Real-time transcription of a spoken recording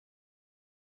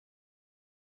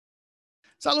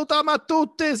Salutama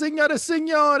tutti, signore,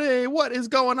 signore. What is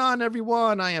going on,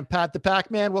 everyone? I am Pat the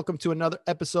Pac-Man. Welcome to another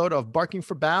episode of Barking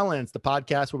for Balance, the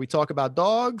podcast where we talk about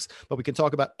dogs, but we can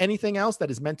talk about anything else that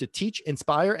is meant to teach,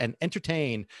 inspire, and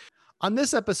entertain. On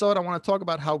this episode, I want to talk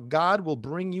about how God will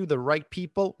bring you the right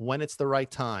people when it's the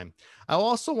right time. I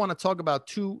also want to talk about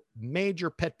two major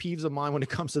pet peeves of mine when it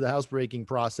comes to the housebreaking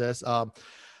process.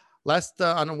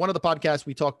 On one of the podcasts,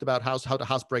 we talked about how to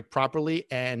housebreak properly.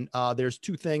 And there's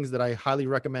two things that I highly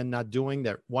recommend not doing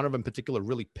that one of them in particular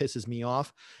really pisses me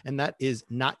off. And that is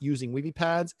not using weavy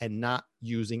pads and not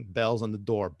using bells on the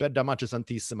door. Bedamacha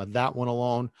santissima. That one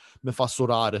alone, me fa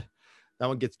surare. That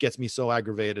one gets me so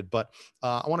aggravated. But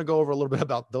I want to go over a little bit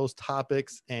about those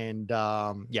topics. And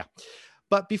yeah.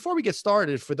 But before we get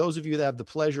started, for those of you that have the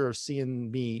pleasure of seeing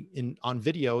me on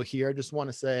video here, I just want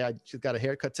to say I just got a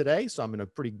haircut today, so I'm in a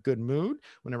pretty good mood.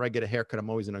 Whenever I get a haircut, I'm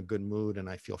always in a good mood and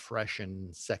I feel fresh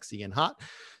and sexy and hot.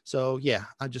 So yeah,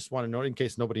 I just want to note in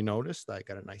case nobody noticed, I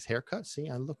got a nice haircut. See,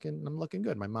 I'm looking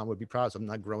good. My mom would be proud, so I'm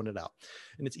not growing it out.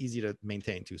 And it's easy to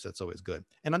maintain too, so that's always good.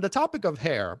 And on the topic of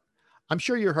hair, I'm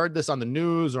sure you heard this on the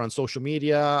news or on social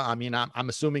media. I mean, I'm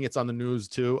assuming it's on the news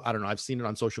too. I don't know. I've seen it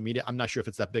on social media. I'm not sure if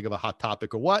it's that big of a hot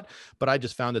topic or what, but I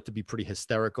just found it to be pretty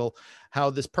hysterical. How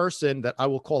this person that I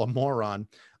will call a moron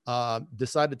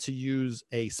decided to use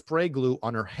a spray glue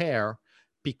on her hair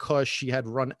because she had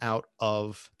run out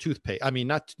of toothpaste. I mean,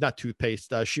 not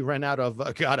toothpaste. She ran out of,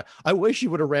 God, I wish she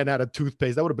would have ran out of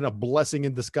toothpaste. That would have been a blessing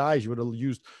in disguise. She would have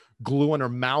used glue on her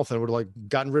mouth and would have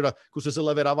gotten rid of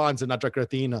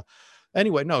cretina.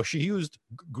 Anyway, no, she used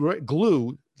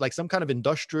glue, like some kind of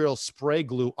industrial spray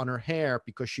glue on her hair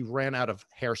because she ran out of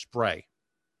hairspray.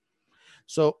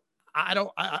 So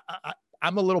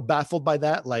I'm a little baffled by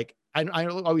that. Like, I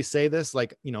always say this,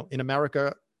 like, you know, in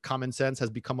America, common sense has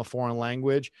become a foreign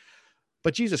language.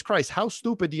 But Jesus Christ, how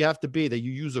stupid do you have to be that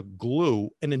you use a glue,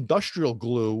 an industrial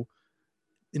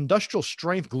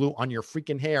strength glue on your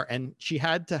freaking hair? And she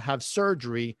had to have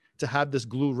surgery to have this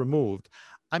glue removed.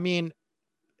 I mean,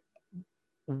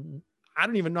 I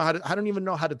don't even know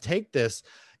how to take this.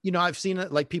 You know, I've seen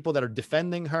it like people that are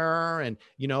defending her and,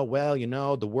 you know, well, you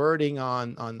know, the wording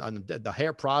on the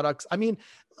hair products. I mean,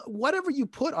 whatever you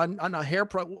put on a hair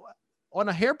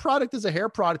product is a hair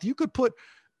product. You could put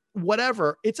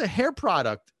whatever, it's a hair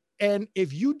product. And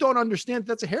if you don't understand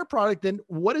that's a hair product, then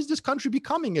what is this country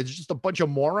becoming? It's just a bunch of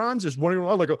morons just running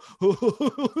around like,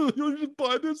 you just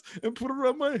buy this and put it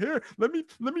around my hair. Let me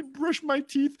brush my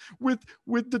teeth with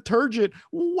detergent.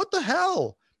 What the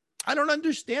hell? I don't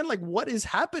understand. Like, what is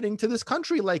happening to this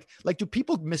country? Like, do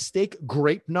people mistake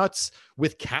grape nuts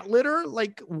with cat litter?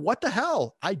 Like, what the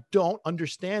hell? I don't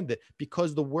understand it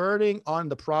because the wording on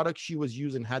the product she was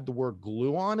using had the word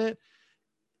glue on it.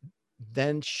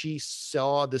 Then she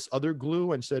saw this other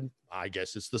glue and said, I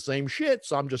guess it's the same shit,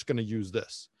 so I'm just going to use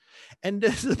this. And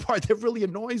this is the part that really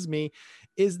annoys me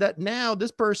is that now this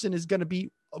person is going to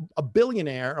be a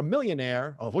billionaire, a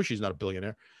millionaire. Oh, well, she's not a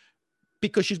billionaire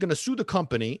because she's going to sue the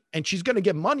company and she's going to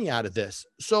get money out of this.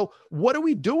 So what are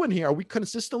we doing here? Are we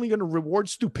consistently going to reward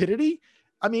stupidity?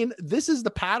 I mean, this is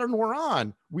the pattern we're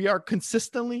on. We are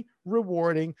consistently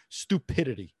rewarding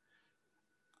stupidity.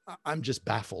 I'm just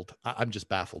baffled. I'm just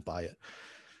baffled by it.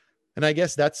 And I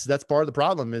guess that's part of the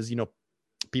problem is, you know,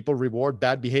 people reward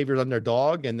bad behaviors on their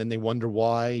dog and then they wonder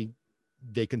why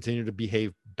they continue to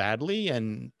behave badly.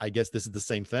 And I guess this is the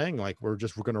same thing. Like we're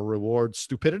going to reward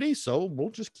stupidity. So we'll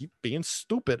just keep being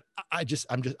stupid.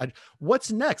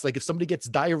 What's next? Like if somebody gets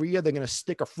diarrhea, they're going to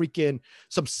stick a freaking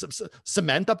some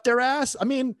cement up their ass. I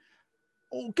mean,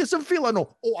 que some feeling.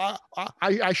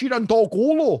 I shit on dog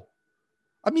culo.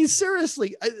 I mean,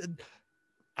 seriously,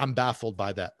 I'm baffled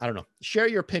by that. I don't know. Share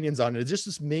your opinions on it. Is this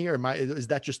just me or is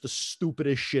that just the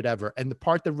stupidest shit ever? And the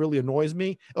part that really annoys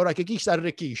me,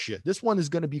 this one is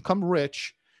going to become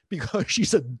rich because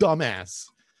she's a dumbass.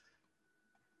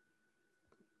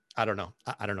 I don't know.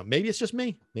 I don't know. Maybe it's just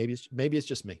me. Maybe it's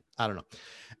just me. I don't know.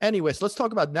 Anyways, let's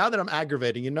talk about now that I'm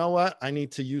aggravating. You know what? I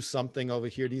need to use something over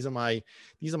here. These are my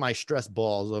stress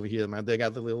balls over here. They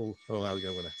got the little.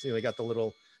 See, they got the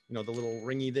little. You know, the little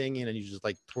ringy thing, and you just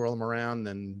like twirl them around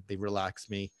and they relax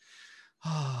me.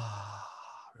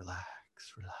 Relax.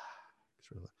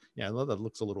 Yeah, I know that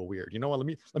looks a little weird. You know what? Let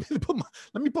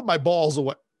me put my balls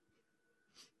away.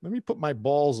 Let me put my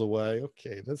balls away.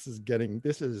 Okay, this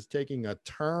is taking a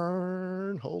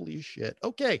turn. Holy shit.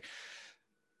 Okay.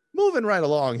 Moving right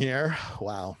along here.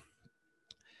 Wow.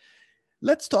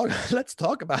 Let's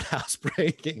talk about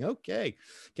housebreaking. Okay.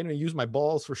 Can't even use my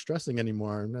balls for stressing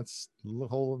anymore. And that's the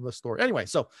whole of the story. Anyway,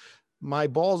 so my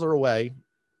balls are away.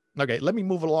 Okay, let me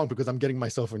move it along because I'm getting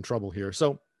myself in trouble here.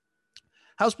 So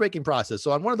Housebreaking process. So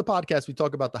on one of the podcasts, we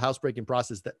talk about the housebreaking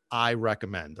process that I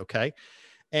recommend. Okay.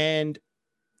 And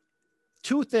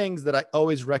two things that I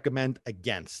always recommend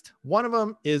against. One of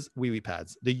them is wee-wee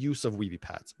pads, the use of wee-wee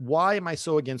pads. Why am I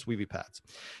so against wee-wee pads?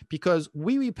 Because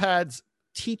wee-wee pads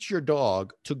teach your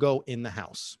dog to go in the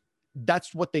house.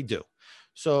 That's what they do.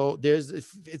 So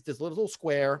it's this little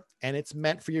square, and it's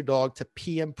meant for your dog to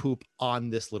pee and poop on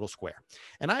this little square.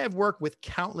 And I have worked with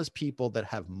countless people that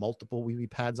have multiple wee-wee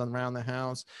pads around the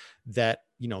house that,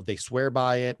 they swear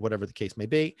by it, whatever the case may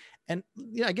be. And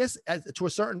I guess to a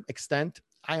certain extent,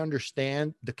 I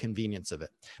understand the convenience of it.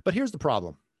 But here's the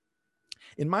problem.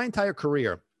 In my entire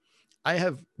career, I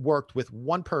have worked with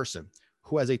one person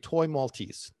who has a toy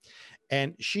Maltese.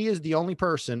 And she is the only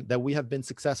person that we have been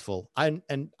successful. And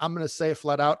I'm going to say it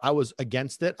flat out. I was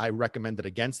against it. I recommended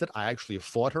against it. I actually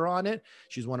fought her on it.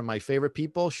 She's one of my favorite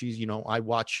people. She's, I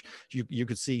watch, you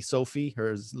could see Sophie,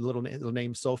 her little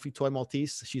name, Sophie, toy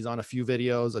Maltese. She's on a few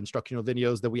videos, instructional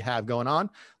videos that we have going on.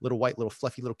 Little white, little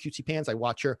fluffy, little cutesy pants. I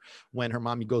watch her when her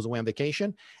mommy goes away on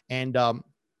vacation. And,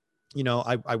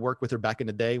 I worked with her back in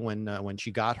the day when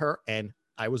she got her, and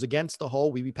I was against the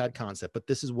whole wee-wee pad concept, but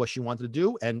this is what she wanted to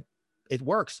do. And it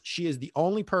works. She is the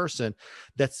only person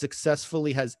that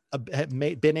successfully has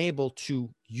been able to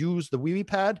use the wee-wee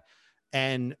pad,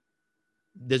 and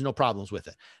there's no problems with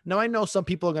it. Now, I know some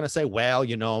people are going to say, well,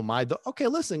 okay,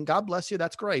 listen, God bless you.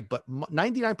 That's great. But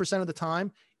 99% of the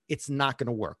time, it's not going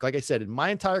to work. Like I said, in my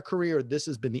entire career, this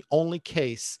has been the only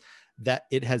case that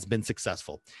it has been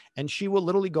successful. And she will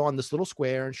literally go on this little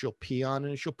square, and she'll pee on it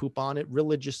and she'll poop on it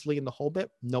religiously, and the whole bit,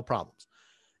 no problems.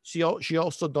 She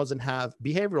also doesn't have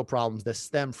behavioral problems that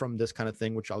stem from this kind of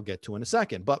thing, which I'll get to in a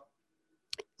second. But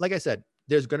like I said,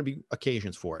 there's going to be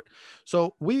occasions for it.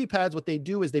 So wee-wee pads, what they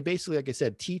do is they basically, like I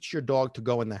said, teach your dog to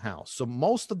go in the house. So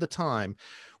most of the time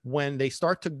when they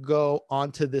start to go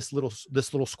onto this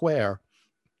little square,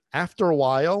 after a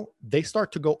while, they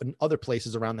start to go in other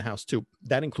places around the house too.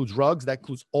 That includes rugs, that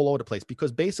includes all over the place,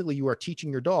 because basically you are teaching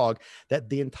your dog that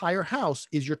the entire house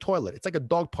is your toilet. It's like a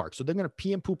dog park. So they're going to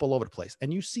pee and poop all over the place.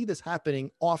 And you see this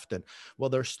happening often. Well,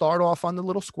 they'll start off on the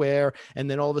little square,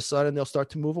 and then all of a sudden they'll start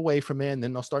to move away from it, and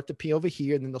then they'll start to pee over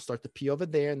here, and then they'll start to pee over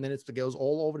there, and then it goes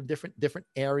all over the different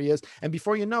areas. And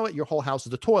before you know it, your whole house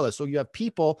is a toilet. So you have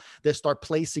people that start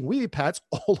placing wee-wee pads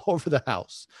all over the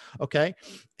house. Okay.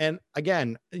 And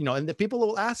again, and the people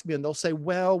will ask me and they'll say,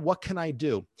 well, what can I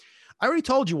do? I already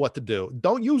told you what to do.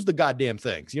 Don't use the goddamn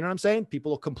things. You know what I'm saying?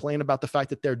 People will complain about the fact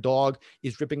that their dog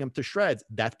is ripping them to shreds.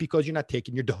 That's because you're not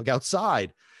taking your dog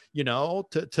outside,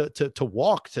 to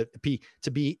walk, to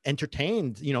be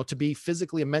entertained, to be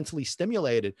physically and mentally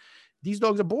stimulated. These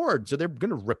dogs are bored. So they're going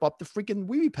to rip up the freaking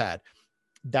wee-wee pad.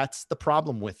 That's the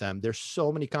problem with them. There's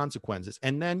so many consequences.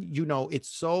 And then, it's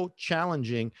so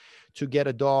challenging to get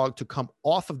a dog to come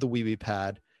off of the wee-wee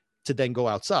pad to then go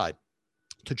outside,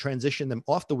 to transition them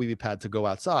off the wee-wee pad to go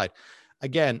outside.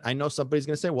 Again, I know somebody's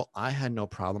going to say, well, I had no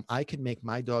problem. I could make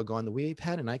my dog go on the wee-wee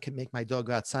pad, and I could make my dog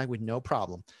go outside with no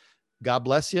problem. God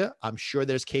bless you. I'm sure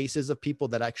there's cases of people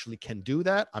that actually can do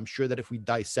that. I'm sure that if we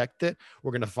dissect it,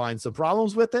 we're going to find some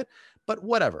problems with it, but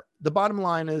whatever. The bottom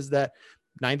line is that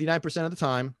 99% of the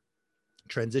time,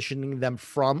 transitioning them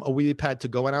from a wee-wee pad to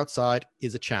going outside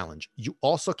is a challenge. You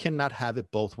also cannot have it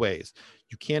both ways.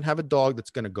 You can't have a dog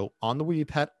that's going to go on the wee-wee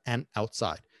pad and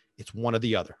outside. It's one or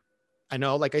the other. I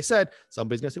know, like I said,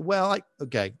 somebody's going to say, well,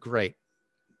 okay, great.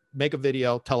 Make a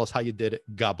video. Tell us how you did it.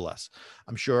 God bless.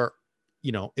 I'm sure,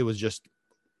 it was just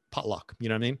potluck. You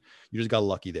know what I mean? You just got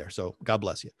lucky there. So God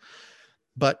bless you.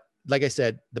 But like I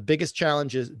said, the biggest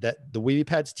challenge is that the wee-wee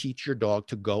pads teach your dog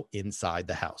to go inside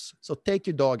the house. So take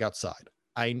your dog outside.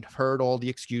 I heard all the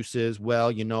excuses.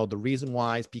 Well, the reason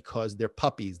why is because they're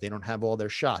puppies. They don't have all their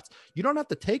shots. You don't have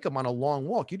to take them on a long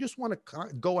walk. You just want to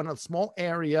go in a small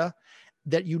area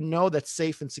that that's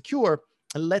safe and secure,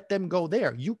 and let them go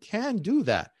there. You can do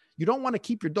that. You don't want to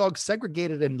keep your dog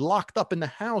segregated and locked up in the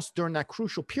house during that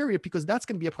crucial period, because that's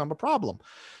going to become a problem.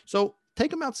 So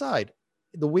take them outside.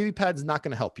 The wee-wee pad is not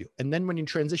going to help you. And then when you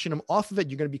transition them off of it,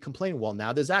 you're going to be complaining, well,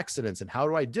 now there's accidents, and how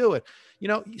do I do it?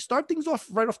 You start things off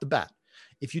right off the bat.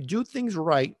 If you do things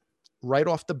right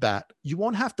off the bat, you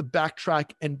won't have to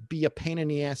backtrack and be a pain in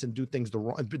the ass and do things the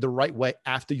right way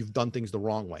after you've done things the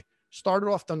wrong way. Start it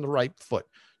off on the right foot.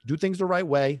 Do things the right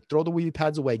way. Throw the wee-wee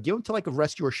pads away. Give them to like a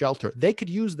rescue or shelter. They could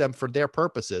use them for their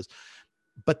purposes,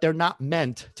 but they're not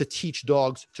meant to teach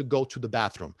dogs to go to the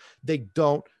bathroom. They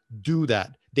don't do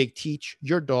that. They teach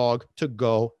your dog to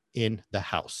go in the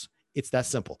house. It's that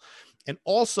simple. And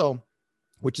also,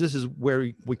 which this is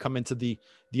where we come into the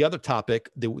other topic,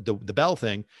 the bell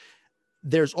thing.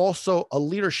 There's also a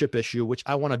leadership issue, which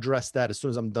I want to address that as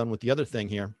soon as I'm done with the other thing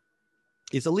here.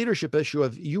 It's a leadership issue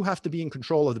of you have to be in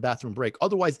control of the bathroom break.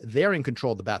 Otherwise, they're in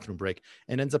control of the bathroom break.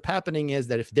 And ends up happening is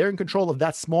that if they're in control of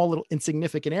that small little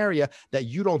insignificant area that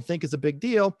you don't think is a big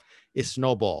deal, it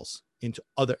snowballs into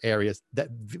other areas that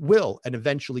will and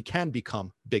eventually can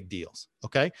become big deals.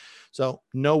 Okay. So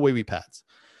no wee pads.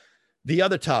 The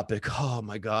other topic. Oh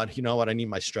my God. You know what? I need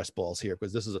my stress balls here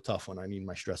because this is a tough one. I need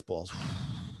my stress balls.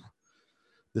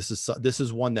 This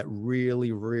is one that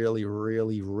really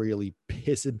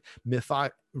pisses me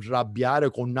fa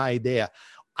arrabbiare con una idea.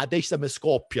 Adesso mi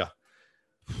scoppia.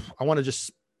 I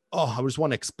just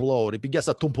want to explode.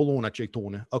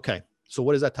 Okay. So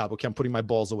what is that topic? Okay, I'm putting my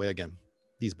balls away again.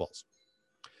 These balls.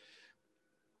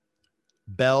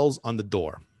 Bells on the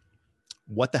door.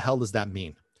 What the hell does that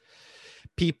mean?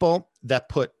 People that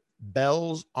put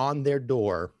bells on their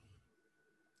door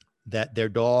that their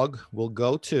dog will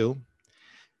go to,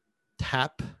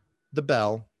 tap the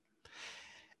bell,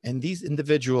 and these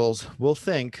individuals will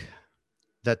think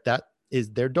that that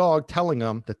is their dog telling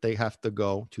them that they have to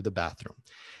go to the bathroom.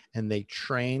 And they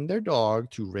train their dog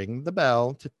to ring the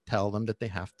bell to tell them that they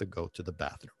have to go to the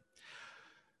bathroom.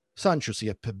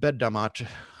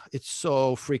 It's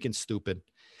so freaking stupid.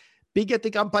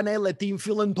 Bigette campanelle ti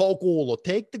infilo in tuo culo.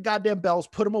 Take the goddamn bells,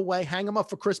 put them away, hang them up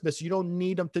for Christmas. You don't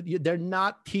need them to. They're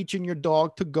not teaching your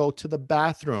dog to go to the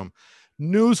bathroom.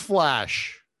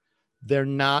 Newsflash. They're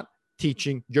not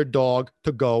teaching your dog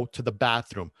to go to the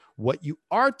bathroom. What you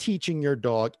are teaching your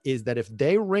dog is that if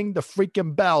they ring the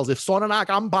freaking bells, if suona una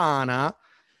campana,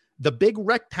 the big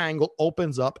rectangle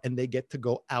opens up and they get to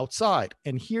go outside.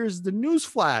 And here's the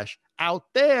newsflash. Out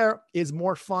there is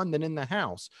more fun than in the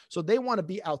house. So they want to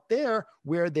be out there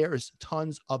where there's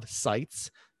tons of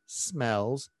sights,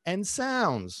 smells, and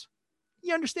sounds.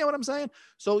 You understand what I'm saying?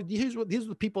 So these are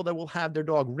the people that will have their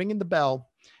dog ringing the bell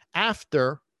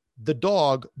after the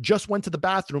dog just went to the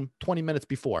bathroom 20 minutes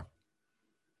before.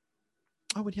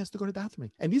 Oh, but he has to go to the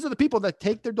bathroom. And these are the people that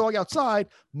take their dog outside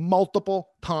multiple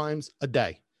times a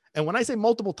day. And when I say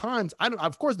multiple times,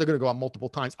 of course they're going to go out multiple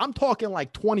times. I'm talking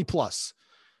like 20 plus.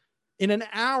 In an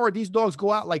hour, these dogs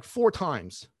go out like 4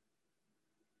 times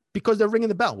because they're ringing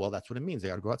the bell. Well, that's what it means. They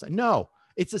got to go outside. No,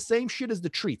 it's the same shit as the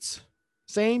treats.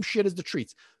 Same shit as the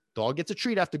treats. Dog gets a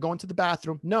treat after going to the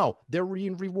bathroom. No, they're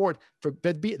being rewarded for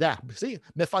that. See,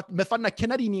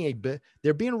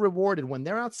 they're being rewarded when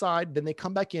they're outside. Then they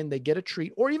come back in, they get a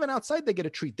treat, or even outside, they get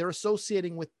a treat. They're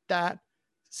associating with that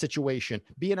situation,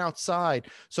 being outside.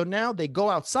 So now they go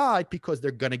outside because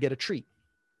they're going to get a treat.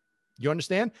 You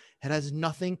understand? It has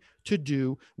nothing to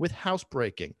do with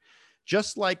housebreaking.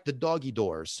 Just like the doggy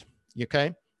doors,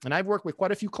 okay? And I've worked with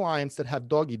quite a few clients that have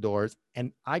doggy doors,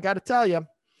 and I got to tell you,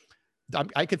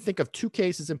 I could think of 2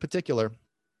 cases in particular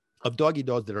of doggy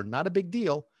dogs that are not a big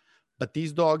deal, but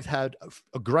these dogs had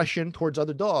aggression towards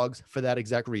other dogs for that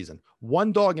exact reason.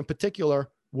 One dog in particular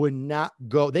would not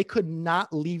go. They could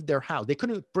not leave their house. They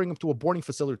couldn't bring him to a boarding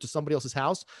facility or to somebody else's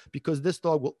house because this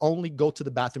dog will only go to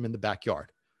the bathroom in the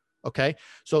backyard. Okay,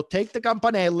 so take the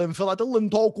campanella and fill out the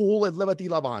lintokul and levati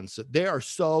lavanza. They are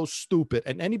so stupid.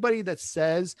 And anybody that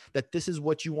says that this is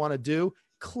what you want to do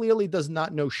clearly does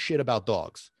not know shit about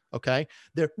dogs. Okay,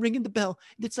 they're ringing the bell.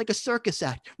 It's like a circus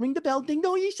act. Ring the bell, ding.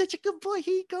 No, you're such a good boy.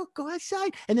 Here you go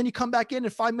outside. And then you come back in,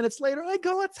 and 5 minutes later, I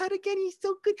go outside again. He's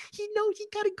so good. He knows he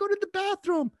got to go to the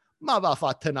bathroom. Ma va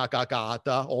fatta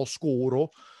cagata, oscuro.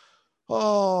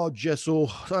 Oh, Gesù,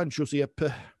 San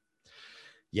Giuseppe.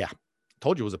 Yeah.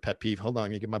 Told you it was a pet peeve. Hold on,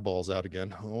 let me get my balls out again.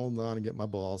 Hold on and get my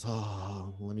balls.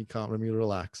 Oh, let me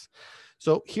relax.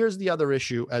 So here's the other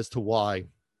issue as to why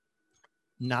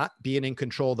not being in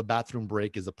control of the bathroom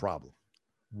break is a problem.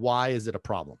 Why is it a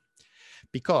problem?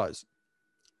 Because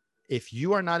if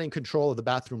you are not in control of the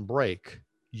bathroom break,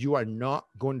 you are not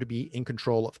going to be in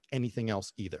control of anything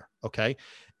else either. Okay.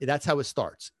 That's how it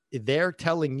starts. They're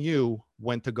telling you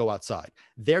when to go outside.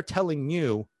 They're telling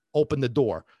you open the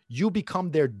door. You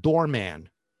become their doorman.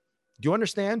 Do you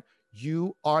understand?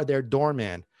 You are their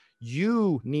doorman.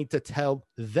 You need to tell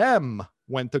them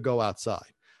when to go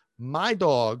outside. My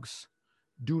dogs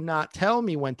do not tell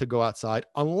me when to go outside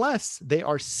unless they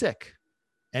are sick.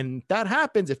 And that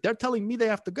happens if they're telling me they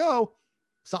have to go,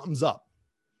 something's up.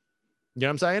 You know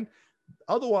what I'm saying?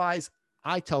 Otherwise,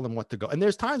 I tell them what to go. And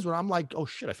there's times when I'm like, oh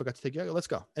shit, I forgot to take you. Let's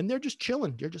go. And they're just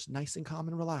chilling. They're just nice and calm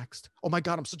and relaxed. Oh my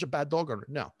God, I'm such a bad dog owner.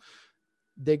 No,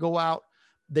 they go out.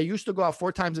 They used to go out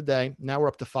 4 times a day. Now we're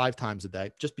up to 5 times a day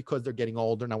just because they're getting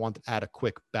older. And I want to add a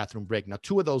quick bathroom break. Now,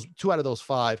 2 out of those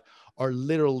 5 are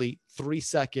literally 3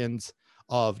 seconds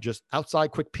of just outside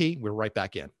quick pee, we're right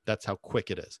back in. That's how quick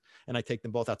it is. And I take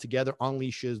them both out together on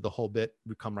leashes, the whole bit,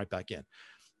 we come right back in.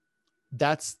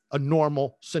 That's a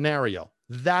normal scenario.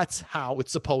 That's how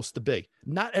it's supposed to be.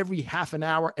 Not every half an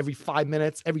hour, every 5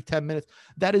 minutes, every 10 minutes.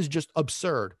 That is just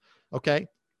absurd. Okay.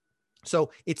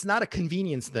 So it's not a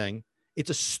convenience thing. It's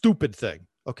a stupid thing.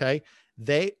 Okay.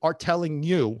 They are telling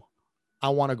you, I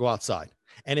want to go outside.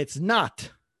 And it's not,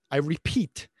 I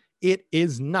repeat, it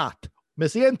is not.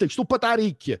 It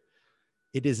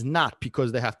is not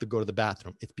because they have to go to the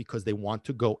bathroom. It's because they want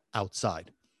to go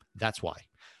outside. That's why.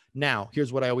 Now,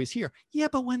 here's what I always hear. Yeah,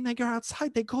 but when they go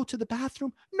outside, they go to the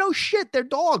bathroom. No shit, they're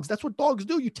dogs. That's what dogs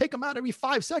do. You take them out every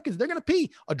 5 seconds. They're going to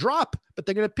pee a drop, but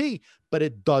they're going to pee. But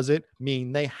it doesn't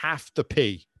mean they have to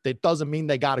pee. It doesn't mean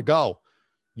they got to go.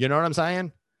 You know what I'm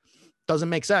saying? Doesn't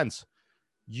make sense.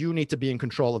 You need to be in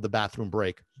control of the bathroom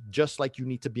break, just like you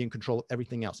need to be in control of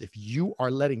everything else. If you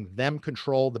are letting them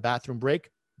control the bathroom break,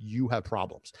 you have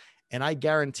problems. And I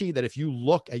guarantee that if you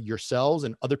look at yourselves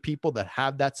and other people that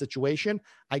have that situation,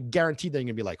 I guarantee they're going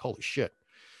to be like, holy shit.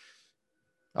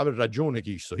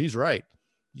 So he's right.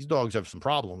 These dogs have some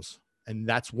problems. And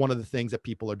that's one of the things that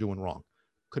people are doing wrong.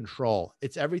 Control.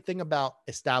 It's everything about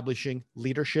establishing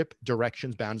leadership,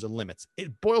 directions, bounds, and limits.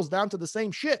 It boils down to the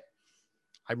same shit.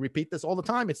 I repeat this all the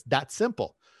time. It's that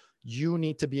simple. You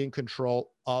need to be in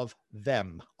control of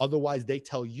them. Otherwise, they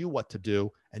tell you what to do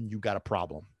and you got a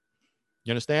problem.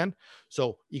 You understand?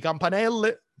 So, I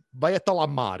campanelli, vai a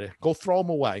talamare. Go throw them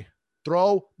away.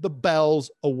 Throw the bells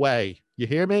away. You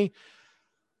hear me?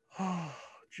 Oh,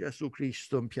 Gesù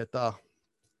Cristo in pietà.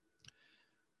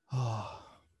 Oh,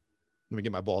 let me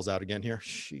get my balls out again here.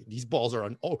 Shit, these balls are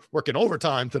working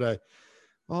overtime today.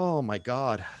 Oh my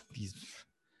God.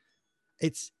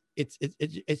 It's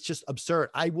just absurd.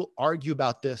 I will argue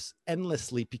about this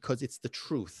endlessly because it's the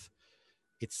truth.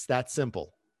 It's that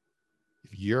simple.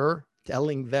 If you're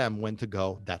telling them when to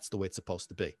go, that's the way it's supposed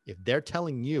to be. If they're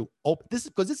telling you, this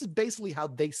is basically how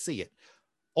they see it.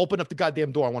 Open up the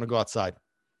goddamn door. I want to go outside.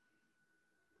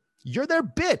 You're their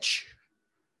bitch.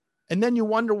 And then you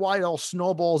wonder why it all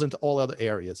snowballs into all other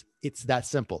areas. It's that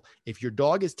simple. If your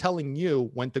dog is telling you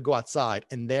when to go outside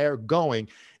and they're going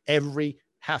every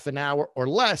half an hour or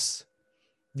less,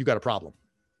 you got a problem.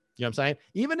 You know what I'm saying?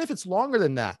 Even if it's longer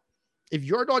than that, if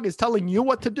your dog is telling you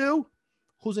what to do,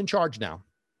 who's in charge now?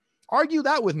 Argue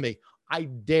that with me. I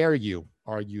dare you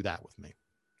argue that with me.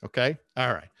 Okay.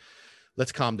 All right.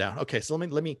 Let's calm down. Okay. So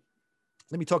let me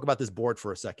talk about this board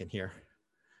for a second here.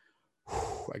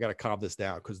 I got to calm this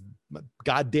down because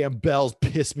goddamn bells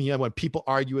piss me off when people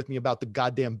argue with me about the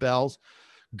goddamn bells.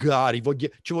 God, ci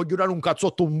voglio dare un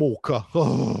cazzotto mucca.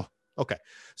 Oh. Okay.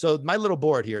 So my little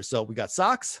board here. So we got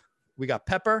socks, we got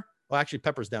Pepper. Well, actually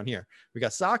Pepper's down here. We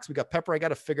got socks, we got Pepper. I got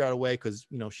to figure out a way because,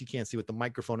 she can't see with the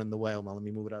microphone in the way. Hold on, let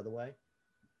me move it out of the way.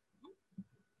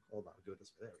 Hold on, do it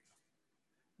this way. There we go.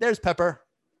 There's Pepper.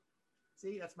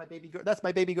 See, that's my baby girl. That's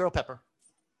my baby girl, Pepper.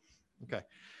 Okay.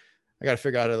 I got to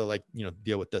figure out how to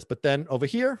deal with this. But then over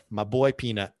here, my boy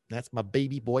Peanut. That's my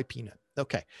baby boy Peanut.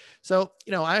 Okay. So,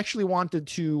 I actually wanted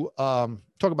to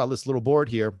talk about this little board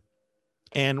here.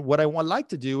 And what I would like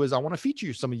to do is I want to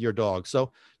feature some of your dogs.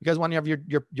 So you guys want to have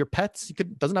your pets?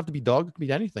 Doesn't have to be dog, it could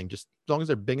be anything. Just as long as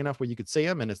they're big enough where you could see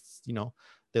them and it's,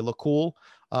 they look cool.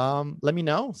 Let me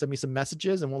know, send me some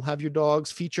messages and we'll have your dogs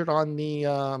featured on the,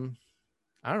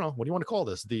 I don't know, what do you want to call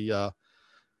this? The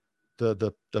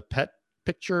pet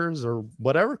pictures or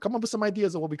whatever. Come up with some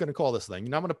ideas of what we're going to call this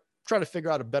thing. I'm going to try to figure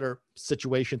out a better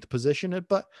situation to position it,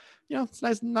 but it's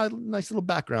nice little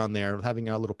background there of having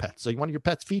a little pet. So you want your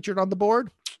pets featured on the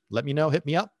board? Let me know, hit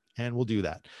me up and we'll do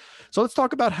that. So let's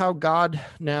talk about how God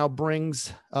now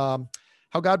brings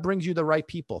you the right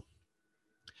people.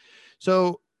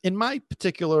 So in my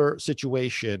particular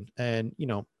situation, and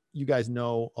you guys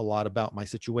know a lot about my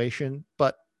situation,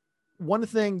 but one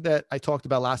thing that I talked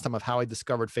about last time of how I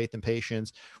discovered faith and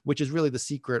patience, which is really the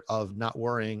secret of not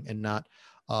worrying and not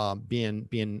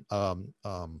being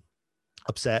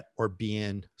upset or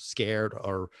being scared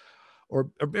or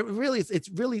really, it's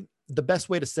really the best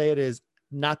way to say it is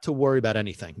not to worry about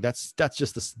anything. That's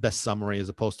just the best summary as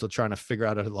opposed to trying to figure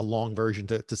out a long version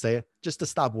to say it, just to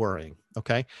stop worrying.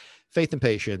 Okay. Faith and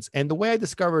patience. And the way I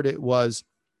discovered it was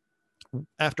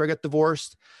after I got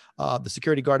divorced, the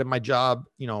security guard at my job,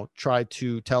 tried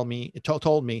to told me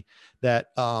that,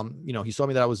 he saw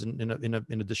me that I was in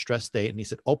a distressed state. And he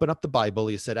said, open up the Bible.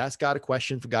 He said, ask God a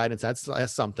question for guidance,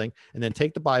 ask something, and then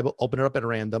take the Bible, open it up at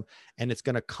random, and it's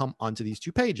going to come onto these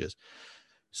 2 pages.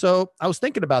 So I was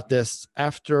thinking about this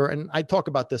and I talk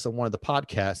about this on one of the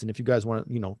podcasts. And if you guys want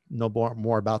to, know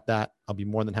more about that, I'll be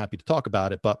more than happy to talk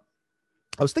about it. But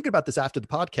I was thinking about this after the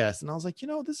podcast, and I was like,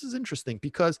 this is interesting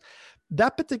because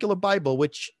that particular Bible,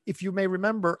 which, if you may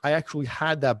remember, I actually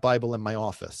had that Bible in my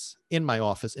office, in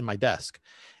my desk.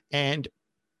 And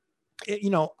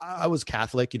I was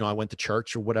Catholic, I went to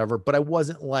church or whatever, but I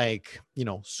wasn't like,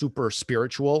 super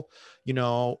spiritual.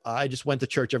 I just went to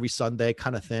church every Sunday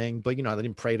kind of thing, but, I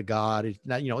didn't pray to God. It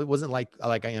wasn't like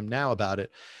I am now about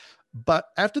it. But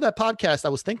after that podcast, I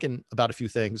was thinking about a few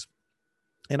things,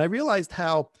 and I realized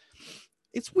how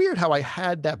it's weird how I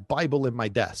had that Bible in my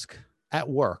desk at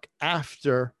work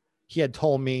after he had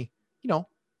told me,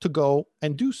 to go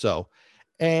and do so.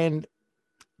 And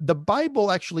the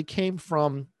Bible actually came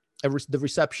from the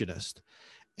receptionist.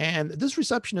 And this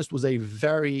receptionist was a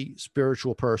very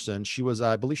spiritual person. She was,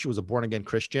 I believe she was a born again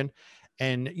Christian.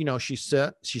 And, she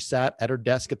sat at her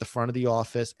desk at the front of the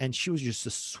office, and she was just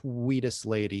the sweetest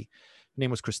lady. Her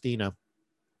name was Christina.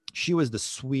 She was the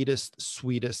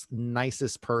sweetest,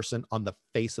 nicest person on the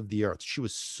face of the earth. She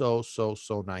was so, so,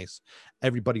 so nice.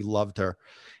 Everybody loved her.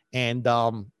 And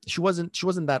she wasn't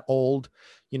that old,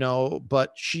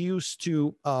 but she used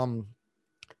to,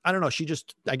 I don't know.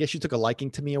 I guess she took a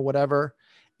liking to me or whatever.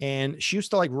 And she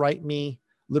used to like write me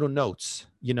little notes,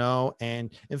 and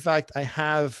in fact, I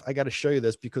got to show you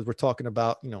this because we're talking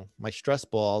about, my stress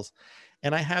balls.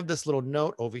 And I have this little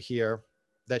note over here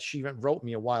that she wrote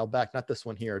me a while back, not this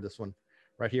one here, this one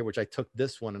right here, which I took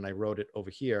this one and I wrote it over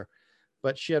here,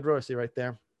 but she had wrote, see right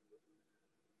there.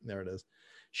 There it is.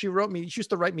 She used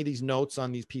to write me these notes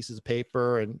on these pieces of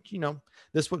paper. And,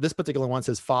 this particular one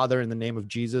says, "Father, in the name of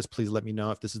Jesus, please let me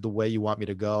know if this is the way you want me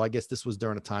to go." I guess this was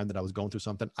during a time that I was going through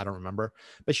something. I don't remember,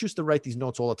 but she used to write these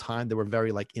notes all the time. They were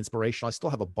very like inspirational. I still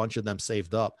have a bunch of them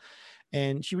saved up,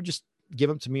 and she would just give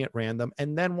them to me at random.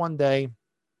 And then one day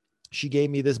she gave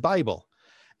me this Bible.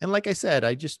 And like I said,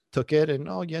 I just took it and,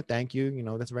 oh yeah, thank you.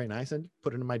 That's very nice. And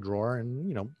put it in my drawer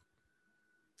and,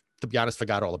 to be honest,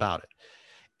 forgot all about it.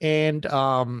 And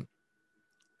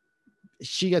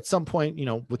she, at some point,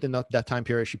 within that time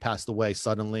period, she passed away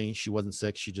suddenly. She wasn't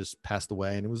sick. She just passed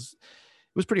away. And it was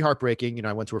pretty heartbreaking.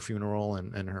 I went to her funeral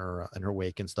and her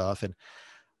wake and stuff. And,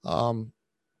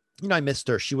 I missed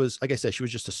her. She was, like I said, she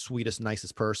was just the sweetest,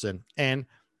 nicest person. And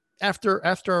after,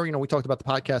 we talked about the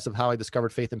podcast of how I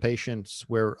discovered Faith and Patience,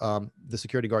 where the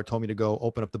security guard told me to go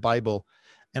open up the Bible.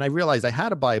 And I realized I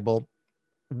had a Bible.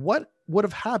 What would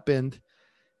have happened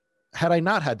had I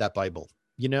not had that Bible?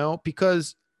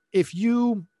 Because if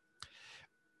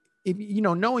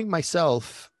knowing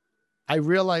myself, I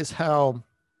realize how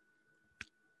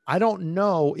I don't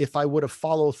know if I would have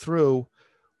followed through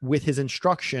with his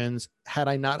instructions had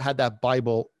I not had that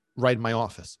Bible right in my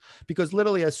office. Because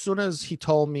literally, as soon as he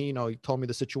told me, he told me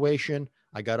the situation,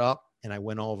 I got up and I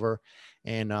went over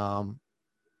and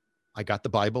I got the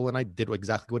Bible and I did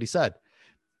exactly what he said.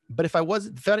 But if I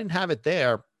didn't have it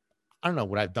there, I don't know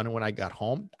what I've done when I got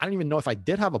home. I don't even know if I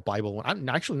did have a Bible.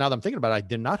 Actually, now that I'm thinking about it, I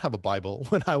did not have a Bible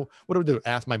what do I do?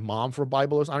 Ask my mom for a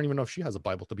Bible? Or I don't even know if she has a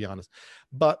Bible, to be honest.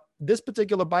 But this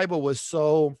particular Bible was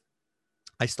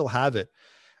I still have it.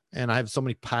 And I have so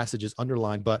many passages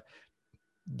underlined, but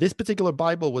this particular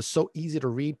Bible was so easy to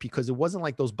read because it wasn't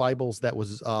like those Bibles that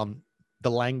was,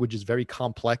 the language is very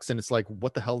complex and it's like,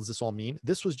 what the hell does this all mean?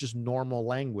 This was just normal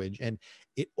language and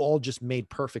it all just made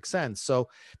perfect sense. So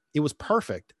it was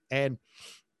perfect. And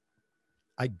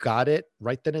I got it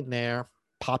right then and there,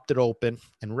 popped it open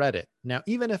and read it. Now,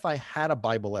 even if I had a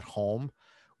Bible at home,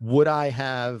 would I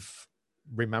have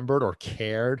remembered or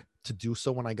cared to do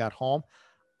so when I got home?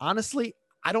 Honestly,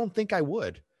 I don't think I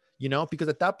would, because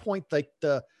at that point, like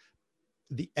the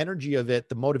energy of it,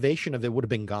 the motivation of it would have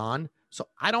been gone. So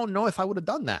I don't know if I would have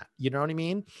done that. You know what I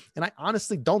mean? And I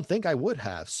honestly don't think I would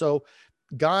have. So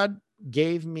God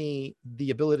gave me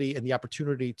the ability and the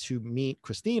opportunity to meet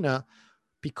Christina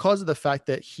because of the fact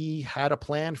that he had a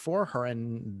plan for her.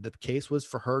 And the case was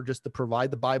for her just to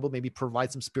provide the Bible, maybe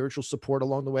provide some spiritual support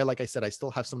along the way. Like I said, I still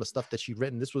have some of the stuff that she'd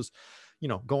written. This was,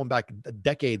 going back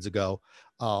decades ago.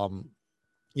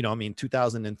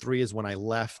 2003 is when I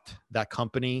left that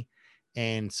company.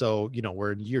 And so,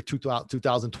 we're in year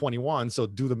 2021. So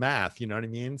do the math, you know what I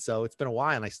mean? So it's been a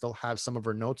while and I still have some of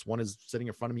her notes. One is sitting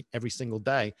in front of me every single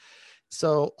day.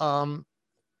 So,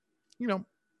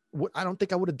 I don't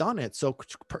think I would have done it. So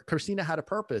Christina had a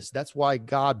purpose. That's why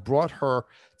God brought her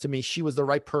to me. She was the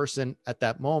right person at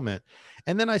that moment.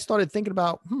 And then I started thinking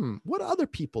about, what other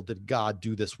people did God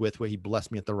do this with where he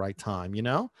blessed me at the right time,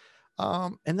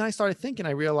 And then I started thinking,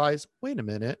 I realized, wait a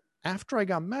minute, after I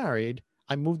got married,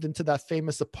 I moved into that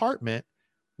famous apartment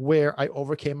where I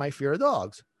overcame my fear of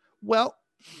dogs. Well,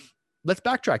 let's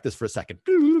backtrack this for a second.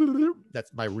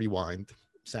 That's my rewind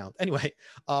sound. Anyway,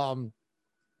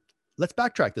 let's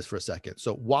backtrack this for a second.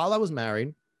 So while I was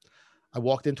married, I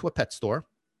walked into a pet store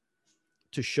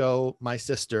to show my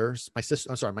sister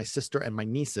and my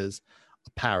nieces a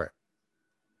parrot.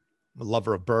 I'm a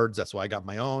lover of birds. That's why I got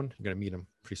my own. You're going to meet him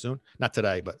pretty soon. Not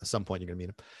today, but at some point you're going to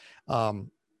meet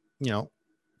him. You know,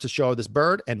 to show this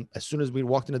bird. And as soon as we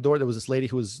walked in the door, there was this lady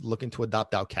who was looking to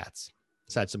adopt out cats.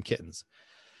 She had some kittens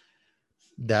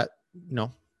that, you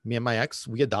know, me and my ex,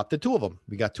 we adopted 2 of them.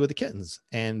 We got 2 of the kittens,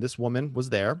 and this woman was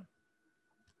there.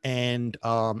 And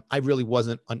I really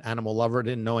wasn't an animal lover.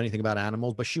 Didn't know anything about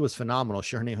animals, but she was phenomenal.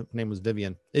 Her name was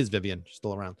Vivian. She's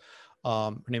still around.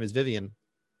 Her name is Vivian.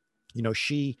 You know,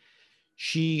 she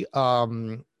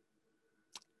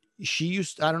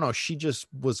used, I don't know, she just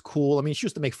was cool. I mean, she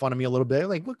used to make fun of me a little bit.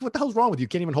 Like, what the hell's wrong with you? You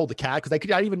can't even hold a cat. Because I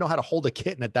didn't even know how to hold a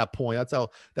kitten at that point.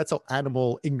 That's how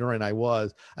animal ignorant I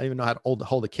was. I didn't even know how to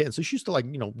hold a kitten. So she used to, like,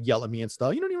 you know, yell at me and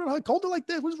stuff. You don't even know how to hold it like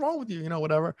this. What's wrong with you? You know,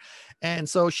 whatever. And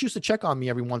so she used to check on me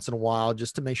every once in a while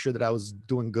just to make sure that I was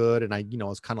doing good. And I, you know,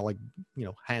 was kind of like, you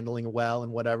know, handling well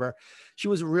and whatever.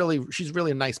 She's really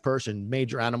a nice person,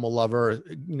 major animal lover,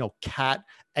 you know, cat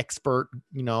expert,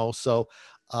 you know. So,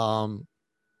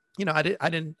 you know, I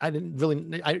didn't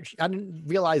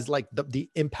realize like the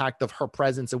impact of her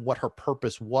presence and what her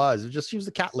purpose was. She was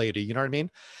a cat lady, you know what I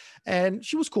mean? And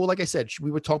she was cool. Like I said,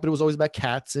 we would talk, but it was always about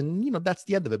cats, and, you know, that's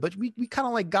the end of it. But we kind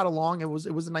of like got along. It was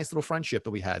a nice little friendship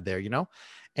that we had there, you know?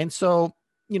 And so,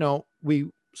 you know,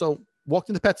 so walked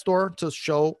in the pet store to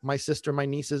show my sister, my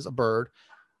nieces a bird,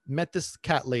 met this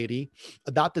cat lady,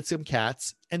 adopted some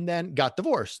cats, and then got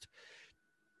divorced.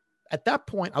 At that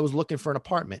point, I was looking for an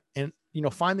apartment, and, you know,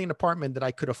 finding an apartment that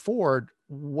I could afford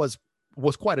was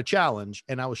quite a challenge,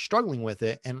 and I was struggling with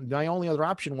it. And my only other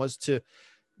option was to,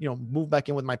 you know, move back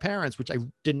in with my parents, which I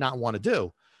did not want to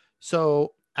do.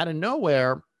 So out of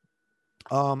nowhere,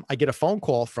 I get a phone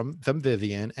call from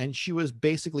Vivian, and she was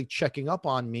basically checking up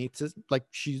on me to, like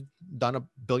she's done a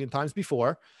billion times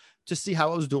before, to see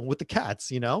how I was doing with the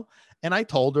cats, you know? And I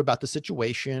told her about the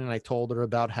situation, and I told her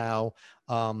about how,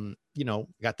 you know,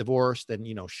 got divorced, and,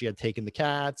 you know, she had taken the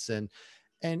cats, and,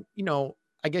 you know,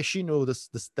 I guess she knew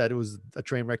that it was a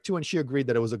train wreck too. And she agreed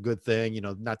that it was a good thing, you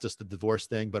know, not just the divorce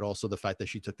thing, but also the fact that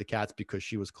she took the cats because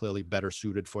she was clearly better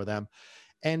suited for them.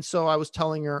 And so I was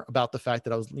telling her about the fact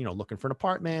that I was, you know, looking for an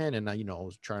apartment, and I, you know, I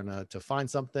was trying to find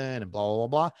something, and blah, blah, blah,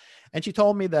 blah. And she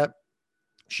told me that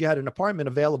she had an apartment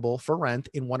available for rent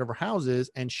in one of her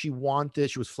houses, and she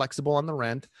was flexible on the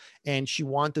rent, and she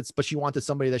wanted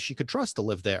somebody that she could trust to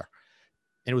live there.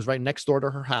 And it was right next door to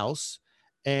her house.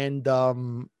 And,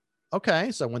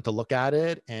 okay, so I went to look at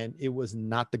it, and it was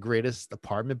not the greatest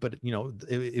apartment, but, you know,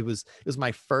 it was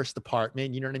my first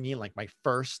apartment. You know what I mean? Like my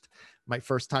first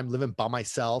time living by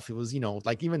myself. It was, you know,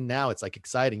 like even now it's like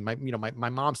exciting. My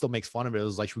mom still makes fun of it. It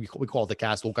was like, we call it the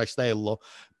Castle Castello,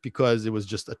 because it was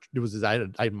just, I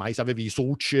had mice. You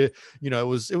know,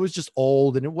 it was just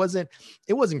old, and it wasn't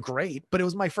great, but it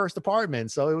was my first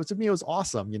apartment. So to me, it was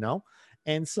awesome, you know?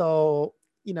 And so,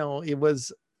 you know, it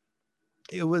wasn't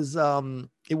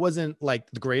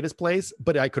like the greatest place,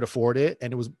 but I could afford it,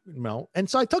 and it was, you know, and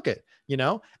so I took it, you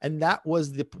know. And that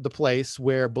was the place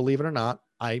where, believe it or not,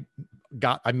 I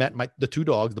met the 2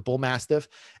 dogs, the Bull Mastiff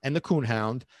and the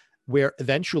Coonhound, where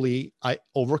eventually I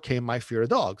overcame my fear of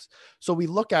dogs. So we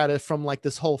look at it from like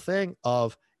this whole thing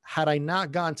of, had I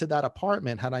not gone to that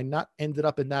apartment, had I not ended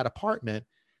up in that apartment,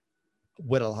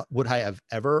 would I have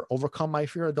ever overcome my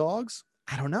fear of dogs?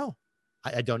 I don't know.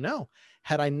 I don't know.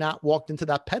 Had I not walked into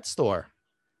that pet store,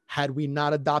 had we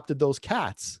not adopted those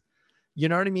cats, you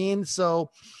know what I mean?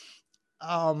 So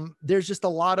there's just a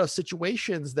lot of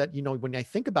situations that, you know, when I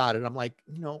think about it, I'm like,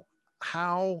 you know,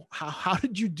 how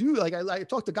did you do? Like, I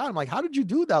talked to God, I'm like, how did you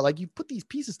do that? Like, you put these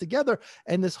pieces together,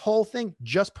 and this whole thing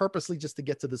just purposely just to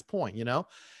get to this point, you know?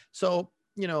 So,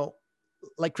 you know,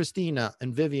 like Christina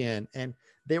and Vivian, and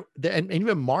and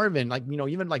even Marvin, like, you know,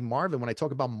 even like Marvin, when I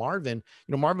talk about Marvin,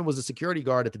 you know, Marvin was a security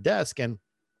guard at the desk, and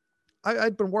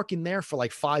I'd been working there for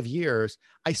like 5 years.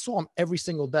 I saw him every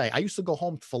single day. I used to go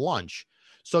home for lunch.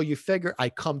 So you figure I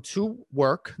come to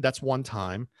work, that's 1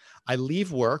 time. I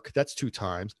leave work, that's 2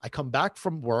 times. I come back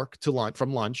from work to lunch,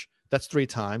 from lunch, that's 3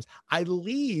 times. I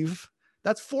leave,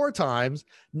 that's 4 times.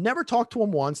 Never talked to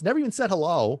him once, never even said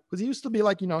hello, because he used to be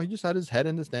like, you know, he just had his head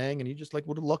in this thing, and he just like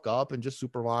would look up and just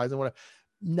supervise and whatever.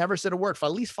 Never said a word for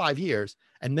at least 5 years.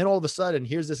 And then all of a sudden,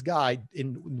 here's this guy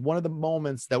in one of the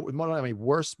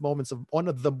worst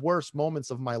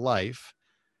moments of my life.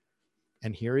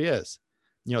 And here he is,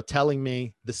 you know, telling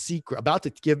me the secret, about to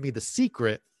give me the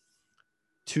secret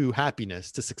to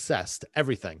happiness, to success, to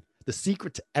everything, the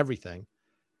secret to everything.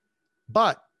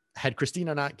 But had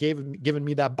Christina not given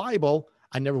me that Bible,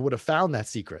 I never would have found that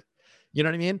secret. You know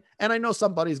what I mean? And I know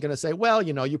somebody's going to say, well,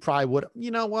 you probably would.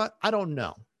 You know what? I don't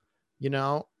know. You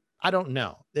know, I don't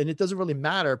know. And it doesn't really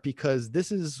matter because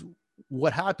this is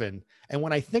what happened. And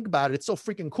when I think about it, it's so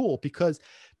freaking cool because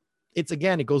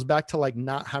it goes back to like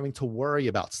not having to worry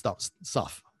about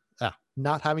stuff. Yeah,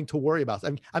 not having to worry about.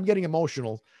 I'm getting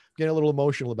emotional, getting a little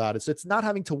emotional about it. So it's not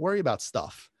having to worry about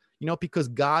stuff, because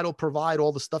God will provide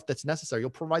all the stuff that's necessary. He'll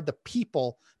provide the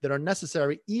people that are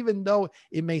necessary, even though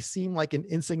it may seem like an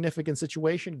insignificant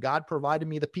situation. God provided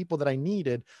me the people that I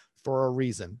needed for a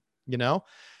reason,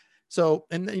 So,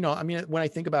 and when I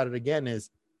think about it again is,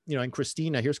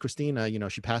 and here's Christina,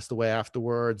 she passed away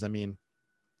afterwards. I mean,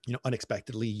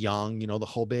 unexpectedly young, the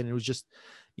whole bit. And it was just,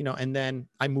 and then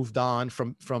I moved on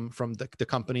from the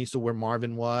company. So where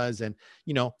Marvin was and,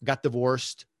 got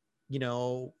divorced,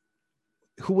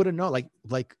 who would have known?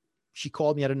 Like she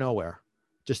called me out of nowhere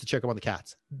just to check up on the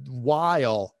cats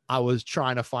while I was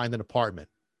trying to find an apartment.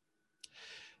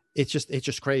 It's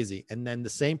just crazy. And then the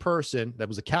same person that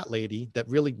was a cat lady that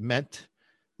really meant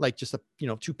like just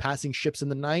two passing ships in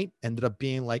the night ended up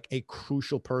being like a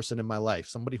crucial person in my life.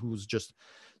 Somebody who was just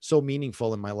so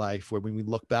meaningful in my life where when we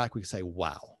look back, we can say,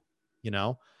 wow,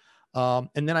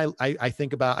 and then I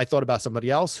thought about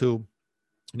somebody else who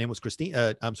her name was Christine.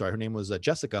 I'm sorry. Her name was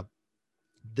Jessica.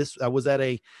 I was at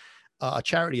a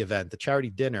charity event, a charity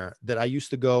dinner that I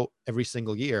used to go every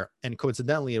single year. And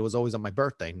coincidentally, it was always on my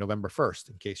birthday, November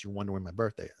 1st, in case you're wondering when my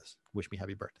birthday is. Wish me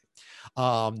happy birthday.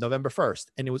 November 1st.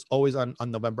 And it was always on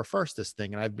November 1st, this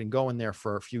thing. And I've been going there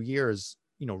for a few years,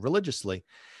 religiously.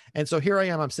 And so here I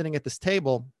am, I'm sitting at this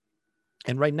table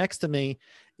and right next to me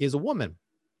is a woman.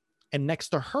 And next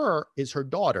to her is her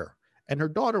daughter. And her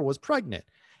daughter was pregnant.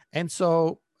 And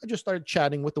so I just started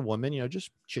chatting with the woman, just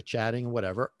chit-chatting and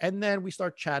whatever. And then we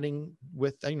start chatting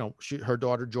with, her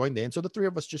daughter joined in. So the three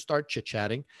of us just start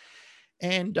chit-chatting.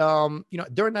 And,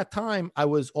 during that time, I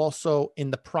was also in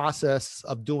the process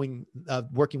of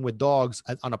working with dogs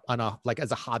on a like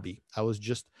as a hobby. I was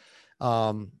just,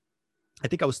 I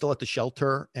think I was still at the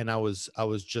shelter and I was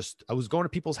going to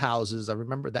people's houses. I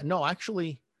remember that. No,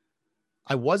 actually,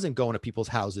 I wasn't going to people's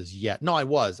houses yet. No, I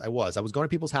was going to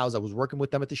people's houses. I was working with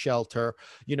them at the shelter.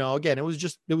 Again, it was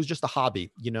just a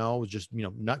hobby, it was just,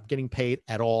 not getting paid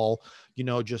at all,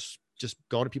 just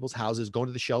going to people's houses, going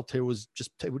to the shelter.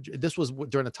 This was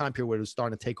during a time period where it was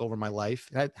starting to take over my life.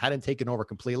 It hadn't taken over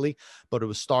completely, but it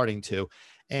was starting to.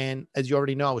 And as you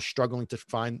already know, I was struggling to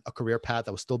find a career path.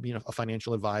 I was still being a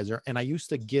financial advisor. And I used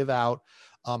to give out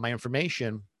my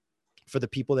information for the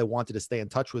people that wanted to stay in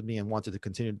touch with me and wanted to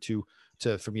continue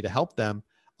for me to help them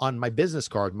on my business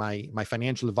card, my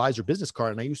financial advisor business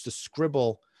card. And I used to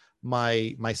scribble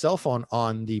my cell phone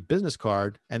on the business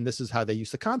card. And this is how they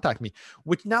used to contact me,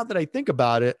 which now that I think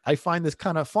about it, I find this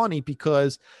kind of funny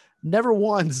because never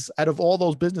once out of all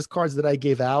those business cards that I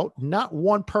gave out, not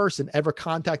one person ever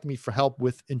contacted me for help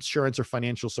with insurance or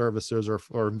financial services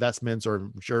or investments or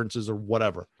insurances or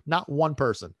whatever. Not one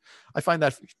person. I find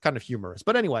that kind of humorous,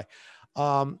 but anyway.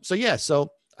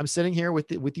 So I'm sitting here with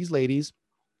these ladies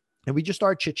and we just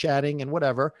started chit-chatting and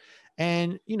whatever.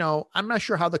 And, I'm not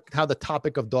sure how the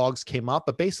topic of dogs came up,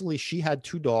 but basically she had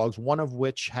two dogs, one of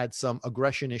which had some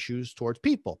aggression issues towards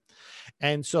people.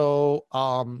 And so,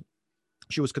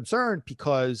 she was concerned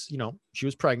because, she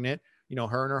was pregnant,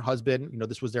 her and her husband,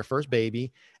 this was their first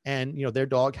baby. And, their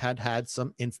dog had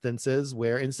some incidences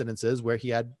where he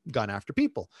had gone after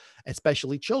people,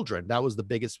 especially children. That was the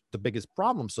biggest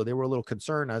problem. So they were a little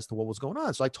concerned as to what was going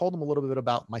on. So I told them a little bit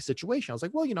about my situation. I was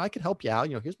like, well, I could help you out.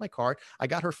 Here's my card. I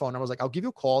got her phone. I was like, I'll give you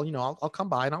a call, I'll come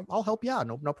by and I'll help you out.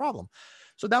 No problem.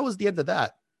 So that was the end of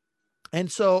that. And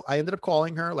so I ended up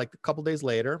calling her like a couple of days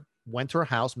later, went to her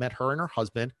house, met her and her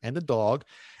husband and the dog.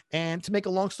 And to make a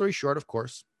long story short, of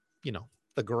course,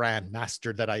 the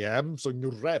grandmaster that I am. So,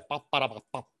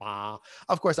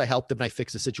 of course, I helped them and I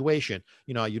fixed the situation.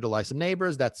 I utilized some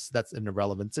neighbors. That's an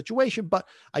irrelevant situation, but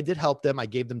I did help them. I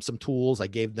gave them some tools. I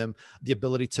gave them the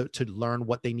ability to learn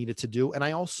what they needed to do. And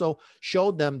I also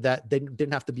showed them that they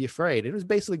didn't have to be afraid. It was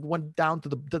basically went down to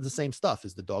the same stuff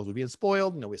as the dogs were being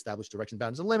spoiled. We established direction,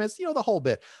 boundaries, and limits, the whole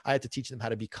bit. I had to teach them how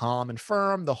to be calm and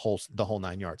firm, the whole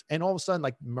 9 yards. And all of a sudden,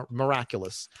 like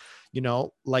miraculous,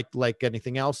 like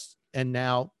anything else. And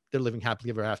now they're living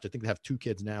happily ever after. I think they have 2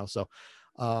 kids now. So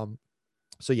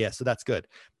that's good.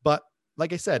 But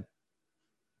like I said,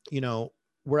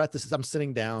 we're at this, I'm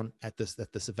sitting down at this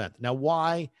event. Now,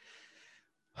 why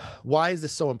is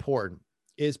this so important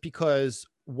is because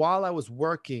while I was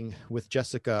working with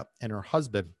Jessica and her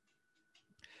husband,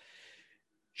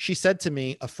 she said to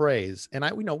me a phrase, and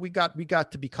we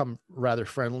got to become rather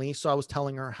friendly. So I was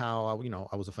telling her how,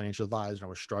 I was a financial advisor and I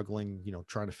was struggling,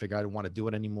 trying to figure out I didn't want to do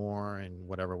it anymore and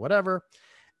whatever.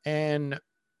 And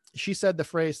she said the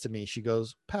phrase to me. She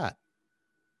goes, Pat,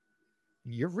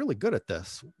 you're really good at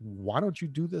this. Why don't you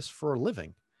do this for a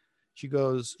living? She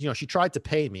goes, she tried to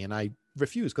pay me and I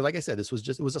refused. Cause like I said, it was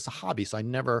just a hobby. So I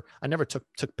never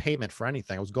took payment for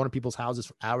anything. I was going to people's houses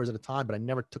for hours at a time, but I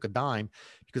never took a dime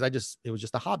because it was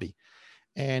just a hobby.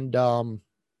 And,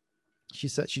 she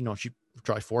said, she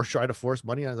tried to force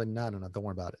money. And I was like, no, don't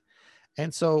worry about it.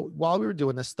 And so while we were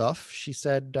doing this stuff, she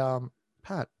said,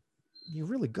 Pat, you're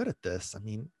really good at this. I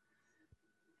mean,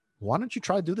 why don't you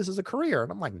try to do this as a career?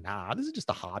 And I'm like, nah, this is just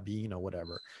a hobby,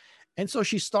 whatever. And so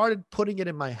she started putting it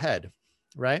in my head,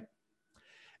 right?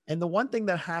 And the one thing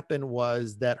that happened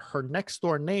was that her next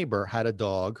door neighbor had a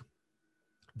dog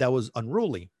that was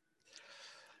unruly.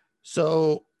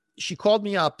 So she called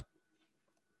me up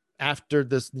after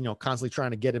this, constantly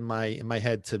trying to get in my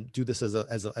head to do this as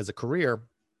a career.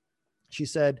 She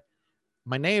said,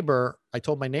 I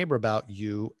told my neighbor about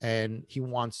you and he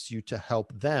wants you to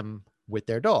help them with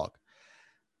their dog.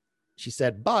 She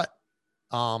said, but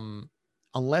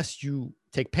unless you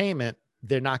take payment,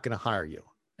 they're not going to hire you.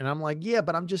 And I'm like, yeah,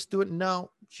 but I'm just doing, no.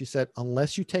 She said,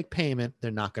 unless you take payment,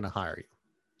 they're not going to hire you.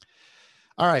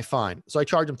 All right, fine. So I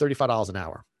charged them $35 an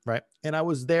hour, right? And I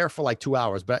was there for like 2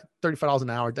 hours, but $35 an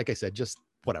hour, like I said, just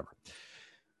whatever.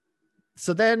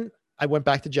 So then I went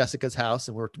back to Jessica's house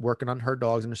and we're working on her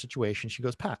dogs and her situation. She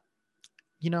goes, Pat,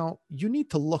 you need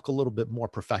to look a little bit more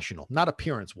professional, not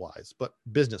appearance wise, but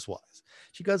business wise.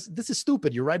 She goes, this is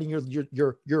stupid. You're writing your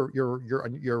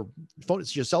phone,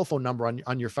 it's your cell phone number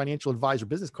on your financial advisor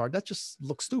business card. That just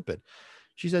looks stupid.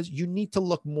 She says, you need to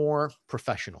look more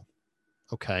professional.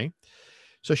 Okay.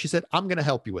 So she said, I'm going to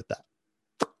help you with that.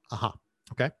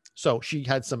 Okay. So she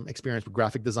had some experience with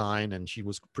graphic design and she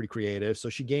was pretty creative. So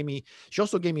she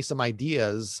also gave me some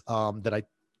ideas that I,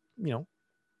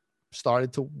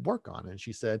 started to work on. And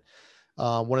she said,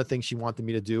 one of the things she wanted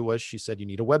me to do was, she said, you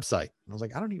need a website. And I was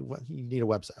like, you need a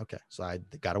website. Okay. So I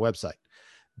got a website.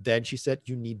 Then she said,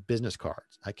 you need business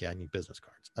cards. Okay. I need business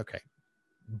cards. Okay.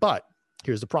 But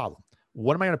here's the problem.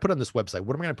 What am I going to put on this website?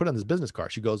 What am I going to put on this business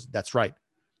card? She goes, that's right.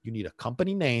 You need a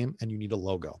company name and you need a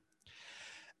logo.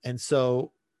 And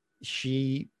so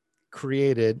she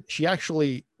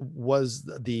actually was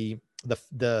the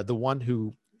one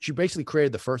who, she basically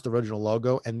created the first original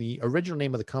logo and the original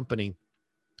name of the company.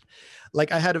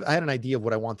 Like I had an idea of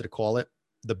what I wanted to call it,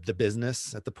 the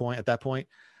business at that point.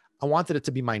 I wanted it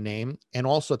to be my name. And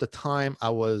also at the time I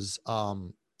was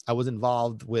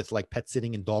involved with like pet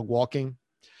sitting and dog walking.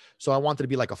 So I wanted to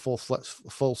be like a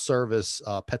full service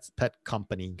pet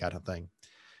company kind of thing.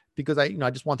 Because I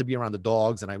just want to be around the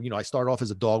dogs, and I started off as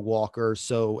a dog walker,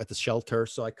 so at the shelter.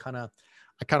 So I kind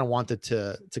of wanted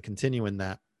to continue in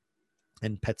that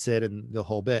and pet sit and the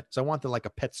whole bit. So I wanted like a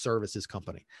pet services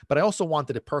company, but I also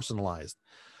wanted it personalized.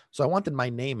 So I wanted my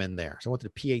name in there. So I wanted a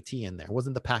PAT in there. It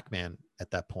wasn't the Pac-Man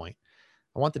at that point.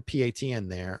 I wanted PAT in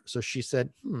there. So she said,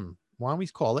 why don't we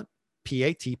call it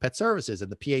PAT Pet Services?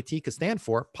 And the PAT could stand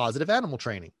for Positive Animal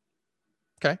Training.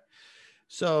 Okay.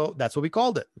 So that's what we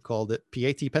called it. We called it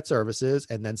PAT Pet Services.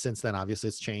 And then since then, obviously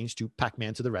it's changed to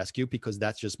Pac-Man to the Rescue because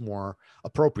that's just more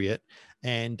appropriate.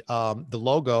 And the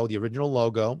logo, the original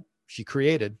logo, she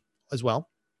created as well.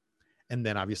 And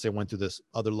then obviously I went through this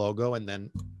other logo. And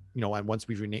then, and once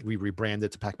we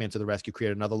rebranded to Pac-Man to the Rescue,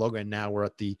 created another logo. And now we're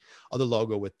at the other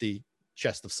logo with the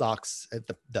chest of socks,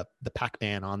 the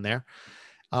Pac-Man on there.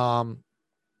 And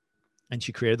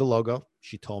she created the logo.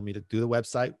 She told me to do the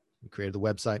website. We created the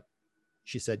website.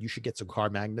 She said, you should get some car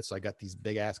magnets. So I got these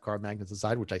big ass car magnets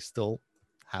inside, which I still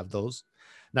have those.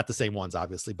 Not the same ones,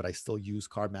 obviously, but I still use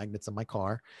car magnets in my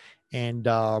car. And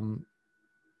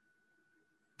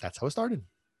that's how it started.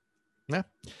 Yeah.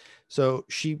 So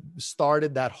she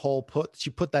started that whole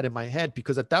she put that in my head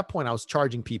because at that point I was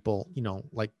charging people,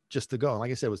 like just to go. And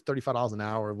like I said, it was $35 an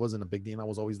hour. It wasn't a big deal. I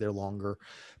was always there longer,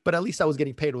 but at least I was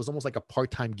getting paid. It was almost like a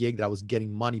part-time gig that I was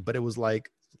getting money, but it was like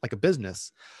a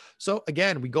business. So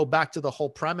again, we go back to the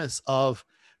whole premise of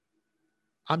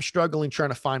I'm struggling trying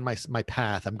to find my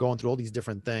path. I'm going through all these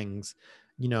different things,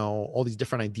 all these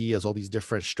different ideas, all these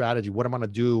different strategy. What am I going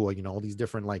to do? All these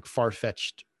different like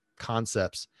far-fetched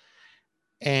concepts.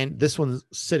 And this one's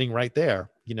sitting right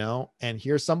there, and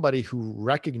here's somebody who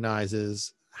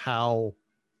recognizes how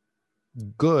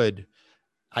good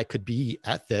I could be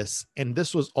at this. And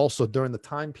this was also during the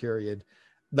time period,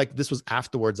 like this was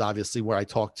afterwards, obviously, where I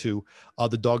talked to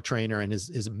the dog trainer and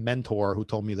his mentor who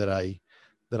told me that I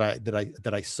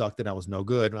that I sucked and I was no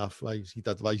good. But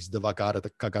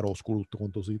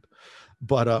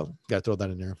gotta throw that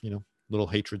in there, little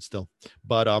hatred still.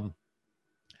 But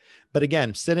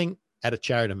again, sitting at a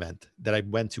charity event that I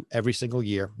went to every single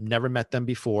year, never met them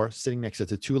before, sitting next to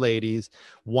the two ladies.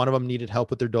 One of them needed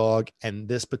help with their dog. And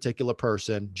this particular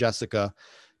person, Jessica,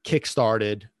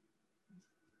 kickstarted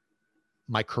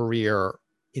my career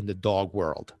in the dog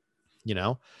world.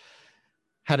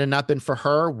 Had it not been for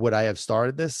her, would I have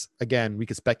started this? Again, we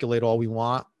could speculate all we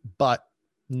want, but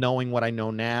knowing what I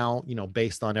know now,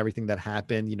 based on everything that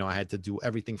happened, I had to do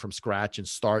everything from scratch and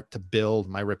start to build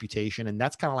my reputation. And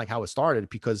that's kind of like how it started,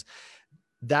 because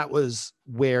that was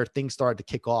where things started to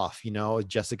kick off.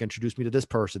 Jessica introduced me to this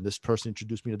person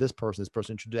introduced me to this person,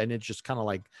 and it just kind of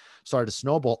like started to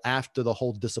snowball after the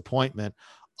whole disappointment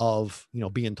of,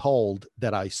 being told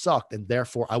that I sucked, and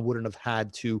therefore I wouldn't have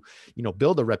had to,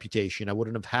 build a reputation. I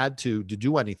wouldn't have had to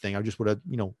do anything. I just would have,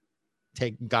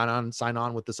 gone on, sign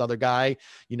on with this other guy,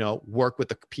 work with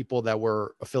the people that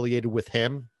were affiliated with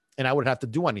him, and I wouldn't have to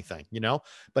do anything,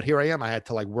 but here I am. I had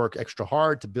to like work extra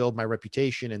hard to build my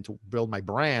reputation and to build my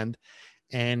brand.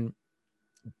 And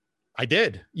I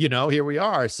did, here we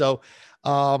are. So,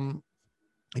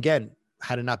 again,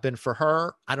 had it not been for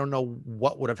her, I don't know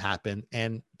what would have happened,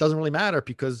 and it doesn't really matter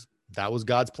because that was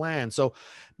God's plan. So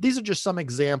these are just some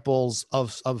examples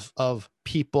of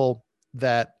people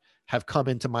that have come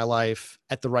into my life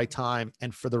at the right time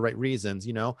and for the right reasons,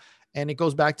 and it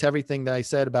goes back to everything that I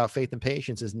said about faith and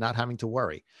patience, is not having to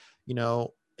worry.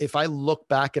 If I look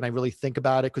back and I really think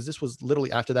about it, because this was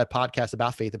literally after that podcast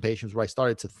about faith and patience where I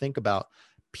started to think about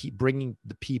bringing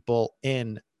the people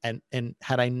in, and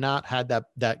had I not had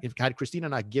had Christina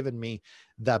not given me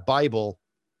that Bible,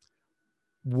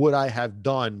 would I have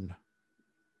done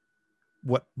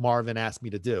what Marvin asked me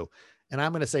to do? And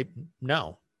I'm going to say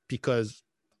no, because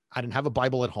I didn't have a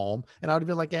Bible at home, and I would have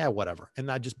been like, yeah, whatever. And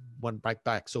I just went right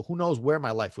back. So who knows where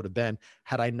my life would have been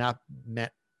had I not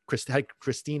met had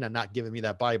Christina not given me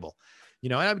that Bible,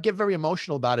 and I would get very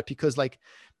emotional about it because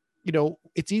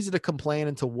it's easy to complain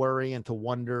and to worry and to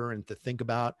wonder and to think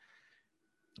about,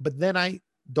 but then I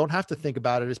don't have to think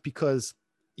about it. It's because,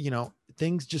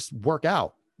 things just work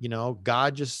out,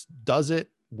 God just does it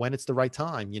when it's the right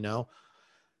time,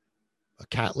 a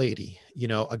cat lady,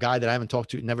 a guy that I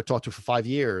never talked to for 5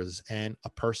 years, and a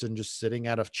person just sitting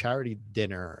at a charity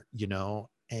dinner,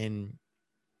 and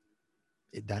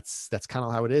that's kind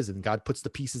of how it is. And God puts the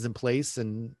pieces in place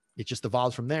and it just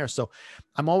evolves from there. So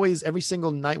I'm always, every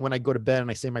single night when I go to bed and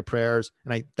I say my prayers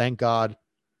and I thank God,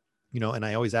 and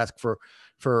I always ask for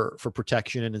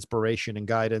protection and inspiration and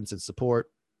guidance and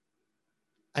support.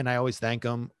 And I always thank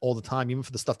him all the time, even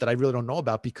for the stuff that I really don't know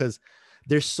about, because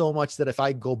there's so much that if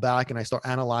I go back and I start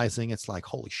analyzing, it's like,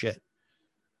 holy shit,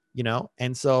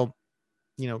 And so,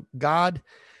 God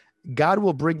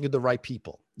will bring you the right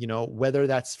people, whether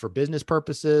that's for business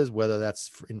purposes, whether that's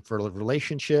for a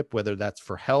relationship, whether that's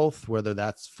for health, whether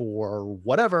that's for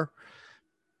whatever,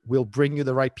 will bring you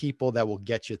the right people that will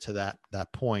get you to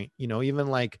that point. Even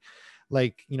like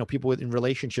people in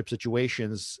relationship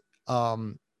situations,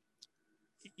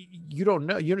 you don't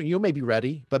know, you may be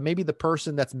ready, but maybe the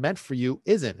person that's meant for you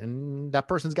isn't. And that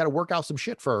person's got to work out some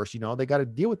shit first. They got to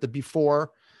deal with it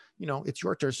before, it's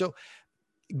your turn. So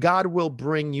God will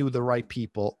bring you the right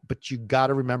people, but you got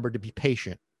to remember to be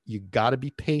patient. You got to be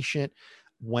patient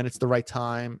when it's the right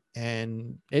time,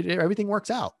 and everything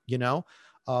works out,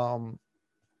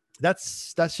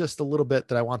 That's just a little bit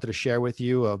that I wanted to share with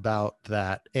you about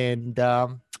that. And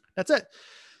that's it.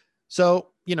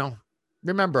 So,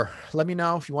 remember, let me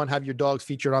know if you want to have your dogs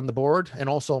featured on the board, and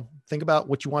also think about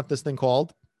what you want this thing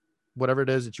called, whatever it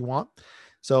is that you want.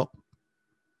 So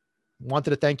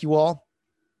wanted to thank you all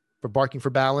for Barking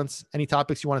for Balance. Any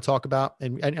topics you want to talk about,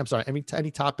 and I'm sorry,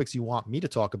 any topics you want me to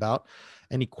talk about,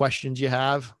 any questions you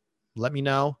have, let me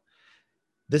know.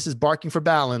 This is Barking for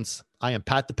Balance. I am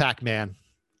Pat the Pac-Man.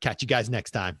 Catch you guys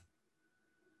next time.